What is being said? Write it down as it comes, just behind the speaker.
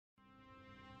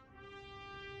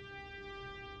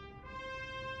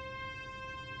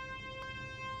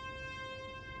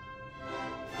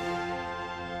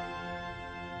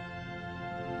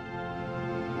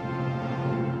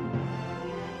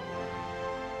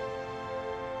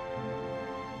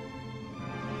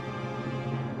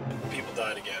people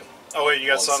died again. Oh wait, you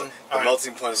got something? The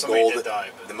melting point of Somebody gold. did die,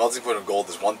 but... The melting point of gold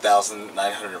is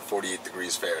 1,948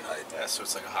 degrees Fahrenheit. Yeah, so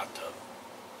it's like a hot tub.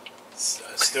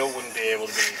 Still wouldn't be able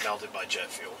to be melted by jet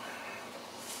fuel.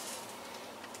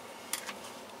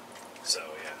 So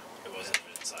yeah, it wasn't an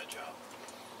inside job.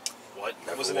 What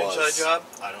was an inside job?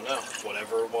 I don't know.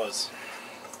 Whatever it was.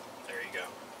 There you go.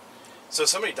 So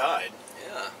somebody died.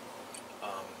 Yeah.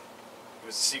 He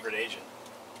was a secret agent.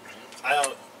 I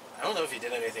don't know if he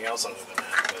did anything else other than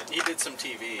that. But He did some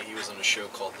TV. He was on a show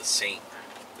called The Saint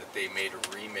that they made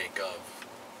a remake of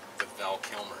with Val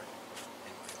Kilmer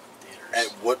in theaters.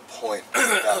 At what point in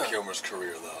Val Kilmer's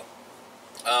career,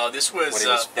 though? This was... When he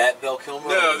was fat Val Kilmer?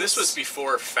 No, this was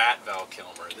before fat Val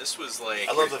Kilmer. This was like...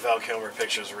 I love the Val Kilmer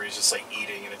pictures where he's just like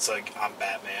eating and it's like, I'm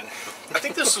Batman. I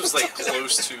think this was like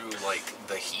close to like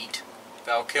The Heat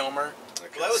Val Kilmer. Well,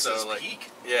 that was So, his like,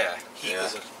 peak. Yeah. Heat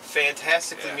was a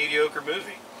fantastically mediocre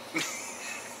movie.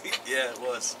 Yeah, it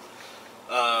was.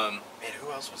 Man,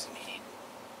 who else was in Heat?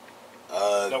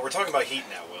 No, we're talking about Heat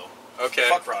now, Will. Okay.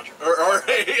 Fuck Roger.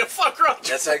 Fuck Roger.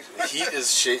 That's actually... Heat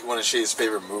is one of Shay's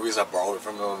favorite movies. I borrowed it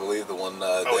from him, I believe, the one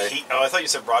day. Heat? Oh, I thought you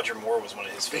said Roger Moore was one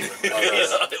of his favorite movies.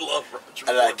 I love Roger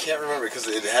And Moore. I can't remember because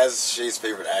it has Shay's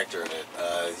favorite actor in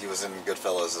it. He was in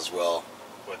Goodfellas as well.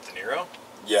 What, De Niro?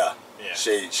 Yeah. Yeah.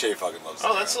 Shay fucking loves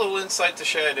Oh, De that's a Niro. little insight to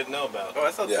Shay I didn't know about. Oh, I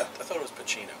thought Yeah. it was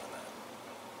Pacino in that.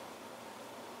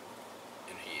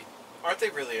 In Heat. Aren't they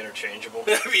really interchangeable?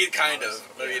 I mean, kind of.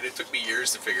 I mean, it took me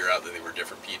years to figure out that they were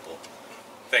different people.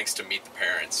 Thanks to Meet the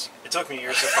Parents. It took me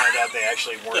years to find out they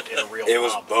actually weren't in a real It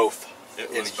was mob. both. It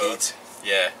in was both. Heat.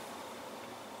 Yeah.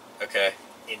 Okay.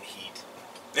 In Heat.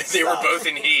 They were both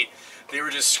in Heat. They were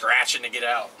just scratching to get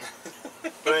out.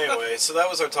 But anyway, so that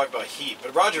was our talk about Heat.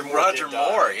 But Roger Moore Roger did die.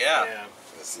 Moore, yeah.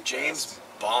 That's the James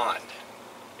best. Bond,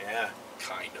 Yeah.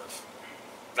 kind of.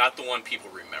 Not the one people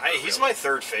remember. He's really. my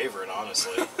third favorite,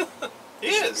 honestly. He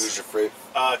Who's is. your favorite?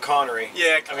 Connery. Yeah,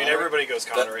 I mean, Connery. everybody goes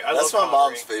Connery. I That's love my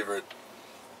Connery. mom's favorite.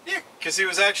 Yeah, because he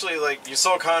was actually, like, you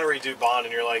saw Connery do Bond,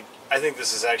 and you're like, I think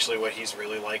this is actually what he's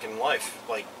really like in life.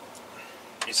 Like,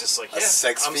 he's just like, A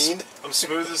sex I'm, fiend? I'm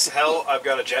smooth as hell. I've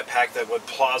got a jetpack that would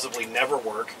plausibly never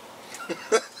work.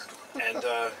 And,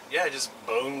 I just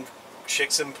bone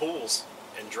chicks in pools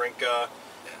and drink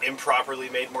improperly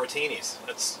made martinis.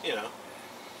 That's,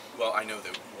 Well, I know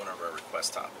that one of our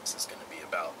request topics is going to be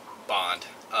about Bond,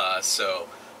 so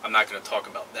I'm not going to talk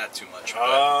about that too much.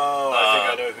 Oh,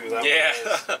 I think I know who that one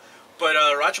is. Yeah. But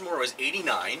Roger Moore was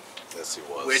 89, Yes, he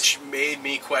was. which made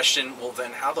me question, well,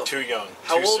 then how the... Too young.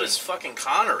 How Too old soon. is fucking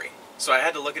Connery? So I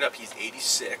had to look it up. He's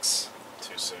 86.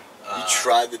 Too soon. You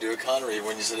tried to do a Connery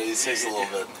when you said 86 a little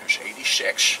bit. There's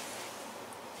 86.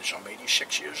 I'm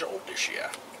 86 years old this year.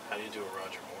 How do you do a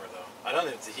Roger Moore, though? I don't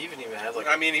know. Did he even have, like...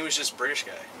 I mean, he was just a British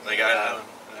guy. Like, I don't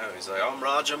know. He's like, I'm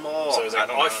Roger Moore. So he's like,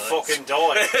 I fucking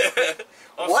died.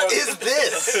 What is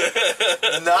this?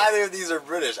 Neither of these are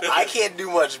British. I can't do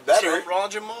much better. I'm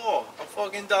Roger Moore. I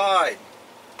fucking died.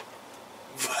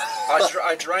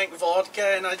 I drank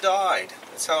vodka and I died.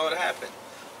 That's how it happened.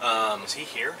 Is he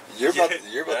here? You're about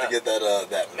Yeah. to get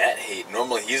that Matt hate.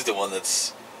 Normally he's the one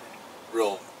that's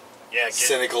real Yeah,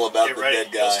 cynical about get the ready.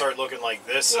 dead guy. You'll start looking like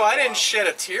this. Well, in a I didn't while. shed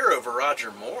a tear over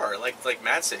Roger Moore. Like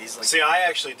Matt said, he's like... See, I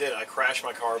actually did. I crashed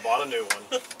my car, bought a new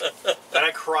one. Then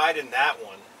I cried in that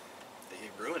one. He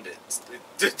ruined it.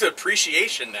 It's the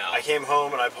appreciation now. I came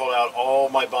home and I pulled out all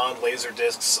my Bond laser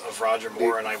discs of Roger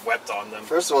Moore and I wept on them.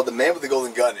 First of all, the Man with the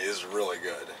Golden Gun is really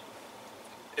good.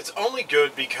 It's only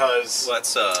good because...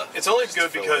 Let's, It's only good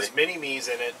Christopher because Lee. Mini-Me's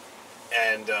in it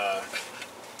and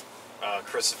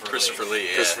Christopher Lee.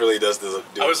 Yeah. Christopher Lee does do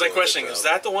I was like a really questioning, good is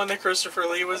job. that the one that Christopher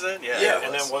Lee was in? Yeah. Yeah.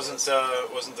 And then it wasn't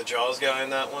the Jaws guy in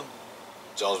that one?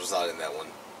 Jaws was not in that one.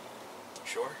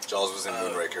 Sure. Jaws was in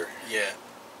Moonraker. Yeah.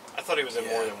 I thought he was in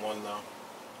Yeah. more than one though.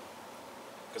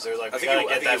 Because they're like, I we think gotta he-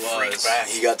 get I that think he freak was. back.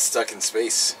 He got stuck in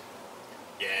space.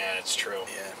 Yeah, it's true.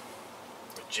 Yeah.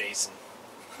 With Jason.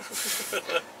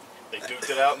 They duked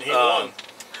it out and he won.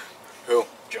 Who?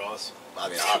 Jaws. I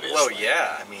mean, obviously. Well,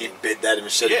 yeah. I He mean, bit that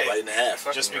machete Yeah. right in half.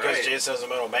 Fuck. Just Fucking because right. Jason has a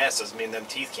metal mass doesn't mean them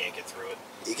teeth can't get through it.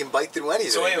 He can bite through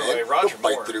anything, So anyway, man. Roger He'll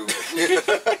bite Moore. through.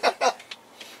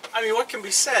 I mean, what can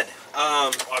be said?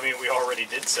 I mean, we already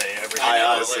did say everything. I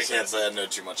else. honestly like can't say I know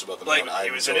too much about the Like, man. I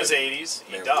He was in his enjoyed 80s,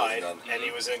 he Man with died, Golden Gun. and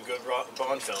he was in good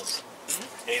Bond films.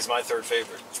 And he's my third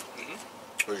favorite.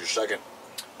 Who's your second?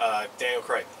 Daniel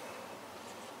Craig.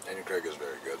 Daniel Craig is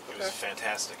very good. He was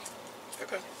fantastic.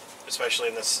 Okay. Especially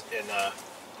in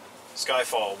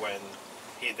Skyfall when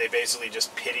they basically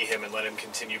just pity him and let him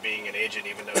continue being an agent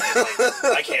even though he's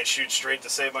like, I can't shoot straight to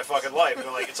save my fucking life. And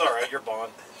they're like, it's alright, you're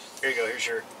Bond. Here you go, here's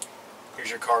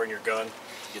your car and your gun.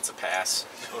 He gets a pass.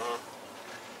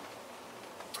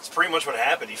 It's pretty much what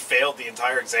happened. He failed the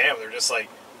entire exam. They're just like,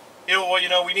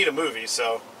 we need a movie,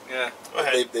 so Yeah. go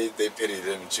ahead. They pitied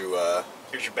him to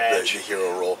Here's your the badge.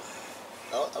 hero role.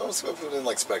 I don't see why people didn't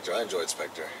like Spectre. I enjoyed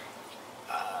Spectre.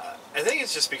 I think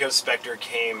it's just because Spectre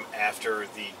came after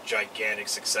the gigantic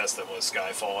success that was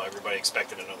Skyfall. Everybody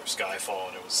expected another Skyfall,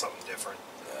 and it was something different.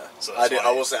 Yeah. So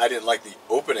I will say I didn't like the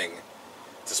opening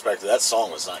to Spectre. That song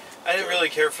was not. I didn't good. really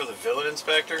care for the villain in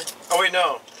Spectre. Oh wait,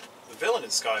 no, the villain in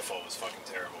Skyfall was fucking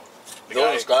terrible. The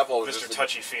villain in Skyfall was Mr. just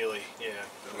Touchy Feely. Yeah.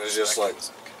 It was just like was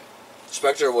okay.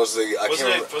 Spectre was the.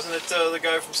 Wasn't it the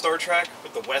guy from Star Trek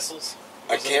with the Wessels?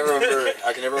 I can't remember.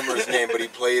 I can never remember his name, but he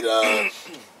played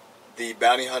the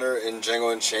bounty hunter in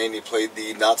Django Unchained. He played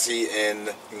the Nazi in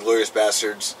Inglourious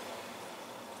Bastards.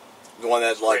 The one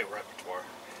that Great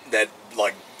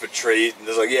repertoire. betrayed and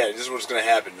was like, yeah, this is what's going to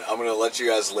happen. I'm going to let you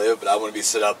guys live, but I want to be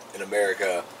set up in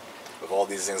America with all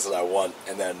these things that I want.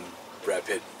 And then Brad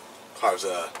Pitt carves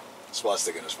a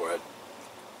swastika in his forehead.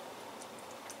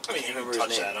 I mean, you can remember his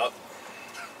touch name. that up.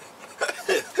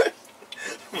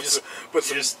 But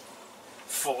You just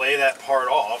fillet that part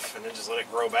off and then just let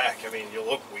it grow back. I mean, you'll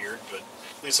look weird, but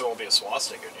at least there won't be a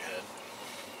swastika in your head.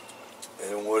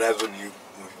 and what happens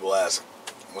when people ask,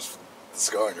 what's the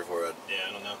scar on your forehead? Yeah,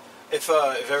 I don't know. If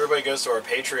everybody goes to our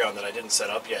Patreon that I didn't set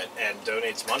up yet and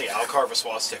donates money, I'll carve a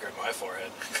swastika in my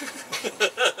forehead.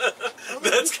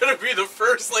 That's gonna be the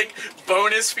first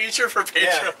bonus feature for Patreon.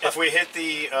 Yeah, if we hit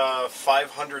the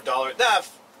 $500,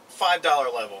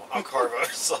 $5 level, I'll carve a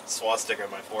swastika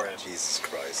in my forehead. Jesus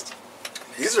Christ.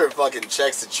 These are fucking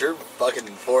checks that your fucking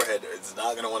forehead is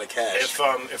not going to want to cash.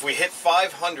 If we hit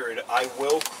 500, I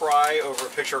will cry over a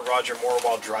picture of Roger Moore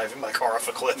while driving my car off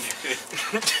a cliff.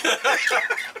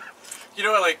 You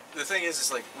know what? The thing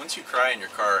is once you cry in your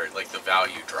car, the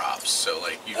value drops. So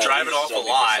you drive it off a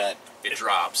lot, it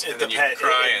drops, and then you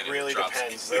cry, and it really it drops.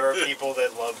 depends. There are people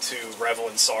that love to revel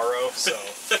in sorrow, so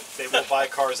they will buy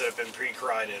cars that have been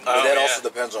pre-cried in. But that also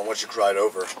depends on what you cried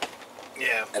over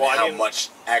Yeah, and how much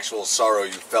actual sorrow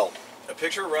you felt. A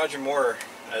picture of Roger Moore,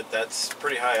 that's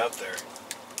pretty high up there.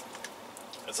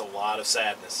 That's a lot of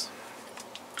sadness.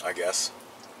 I guess.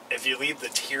 If you leave the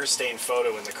tear-stained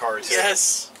photo in the car too,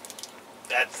 Yes.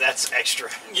 that's extra.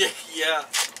 Yeah.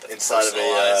 Inside of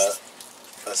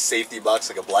a safety box,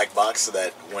 like a black box, so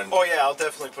that when... Oh yeah, I'll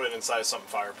definitely put it inside of something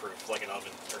fireproof, like an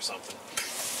oven or something.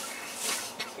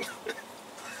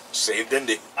 Saved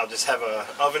Indy. I'll just have a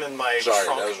oven in my Sorry,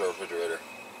 trunk. that was a refrigerator.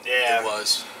 Yeah, It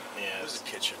was. Yeah, It was a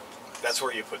kitchen. that's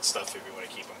where you put stuff if you want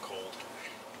to keep them cold.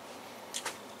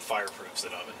 Fireproofs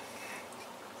an oven.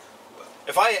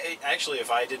 If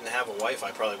I didn't have a wife,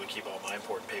 I probably would keep all my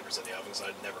important papers in the oven because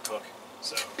I'd never cook.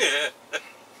 So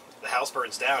the house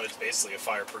burns down, it's basically a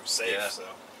fireproof safe. Yeah. So,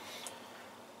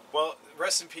 well,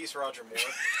 rest in peace, Roger Moore.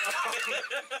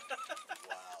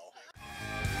 Wow.